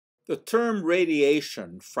The term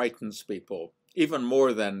radiation frightens people, even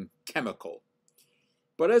more than chemical.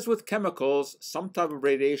 But as with chemicals, some type of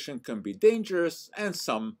radiation can be dangerous and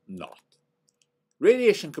some not.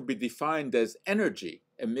 Radiation could be defined as energy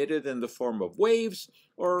emitted in the form of waves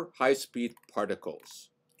or high-speed particles.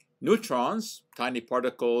 Neutrons, tiny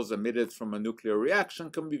particles emitted from a nuclear reaction,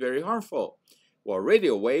 can be very harmful, while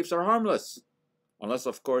radio waves are harmless. Unless,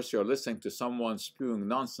 of course, you're listening to someone spewing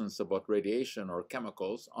nonsense about radiation or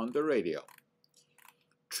chemicals on the radio.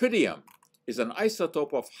 Tritium is an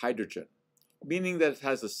isotope of hydrogen, meaning that it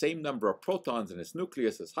has the same number of protons in its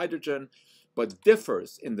nucleus as hydrogen, but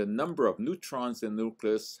differs in the number of neutrons in the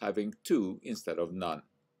nucleus, having 2 instead of none.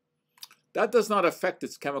 That does not affect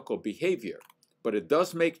its chemical behavior, but it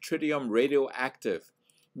does make tritium radioactive,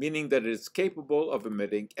 meaning that it is capable of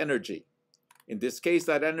emitting energy. In this case,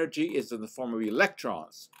 that energy is in the form of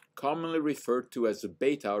electrons, commonly referred to as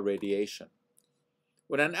beta radiation.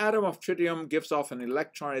 When an atom of tritium gives off an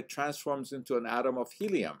electron, it transforms into an atom of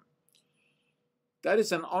helium. That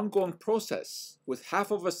is an ongoing process, with half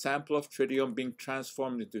of a sample of tritium being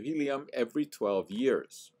transformed into helium every 12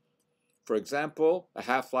 years. For example, a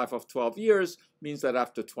half-life of 12 years means that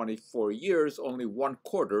after 24 years, only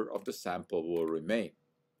 1/4 of the sample will remain.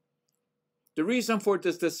 The reason for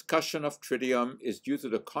this discussion of tritium is due to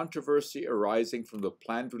the controversy arising from the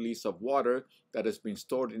planned release of water that has been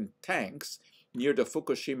stored in tanks near the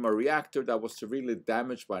Fukushima reactor that was severely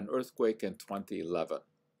damaged by an earthquake in 2011.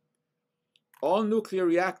 All nuclear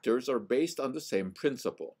reactors are based on the same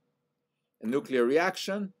principle. A nuclear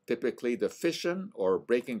reaction, typically the fission or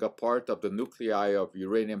breaking apart of the nuclei of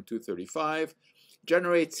uranium-235,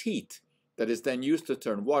 generates heat that is then used to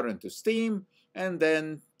turn water into steam, and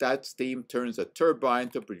then that steam turns a turbine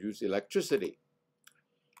to produce electricity.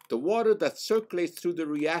 The water that circulates through the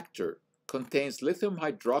reactor contains lithium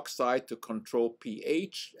hydroxide to control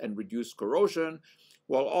pH and reduce corrosion,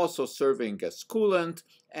 while also serving as coolant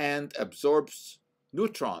and absorbs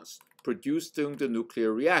neutrons produced during the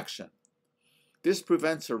nuclear reaction. This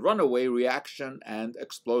prevents a runaway reaction and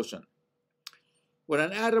explosion. When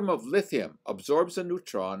an atom of lithium absorbs a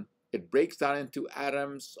neutron, it breaks down into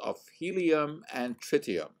atoms of helium and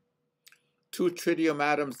tritium. 2 tritium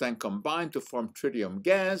atoms then combine to form tritium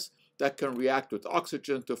gas that can react with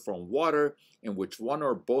oxygen to form water, in which one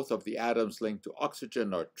or both of the atoms linked to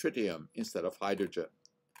oxygen are tritium instead of hydrogen.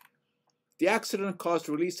 The accident caused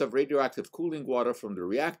release of radioactive cooling water from the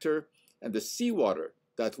reactor, and the seawater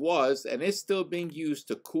that was and is still being used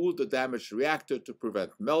to cool the damaged reactor to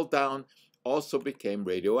prevent meltdown also became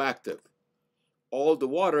radioactive. All the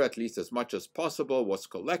water, at least as much as possible, was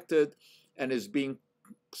collected and is being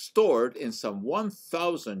stored in some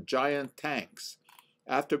 1,000 giant tanks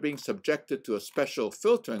after being subjected to a special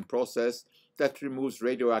filtering process that removes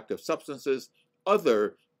radioactive substances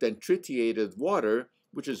other than tritiated water,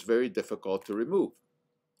 which is very difficult to remove.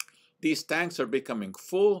 These tanks are becoming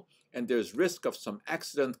full, and there's risk of some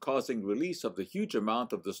accident causing release of the huge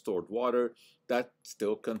amount of the stored water that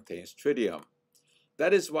still contains tritium.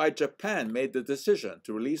 That is why Japan made the decision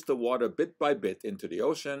to release the water bit by bit into the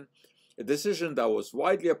ocean, a decision that was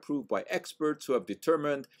widely approved by experts who have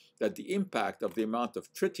determined that the impact of the amount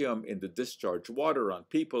of tritium in the discharged water on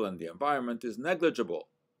people and the environment is negligible.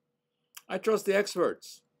 I trust the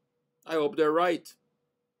experts. I hope they're right.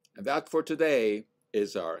 And that for today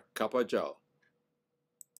is our Cup of Joe.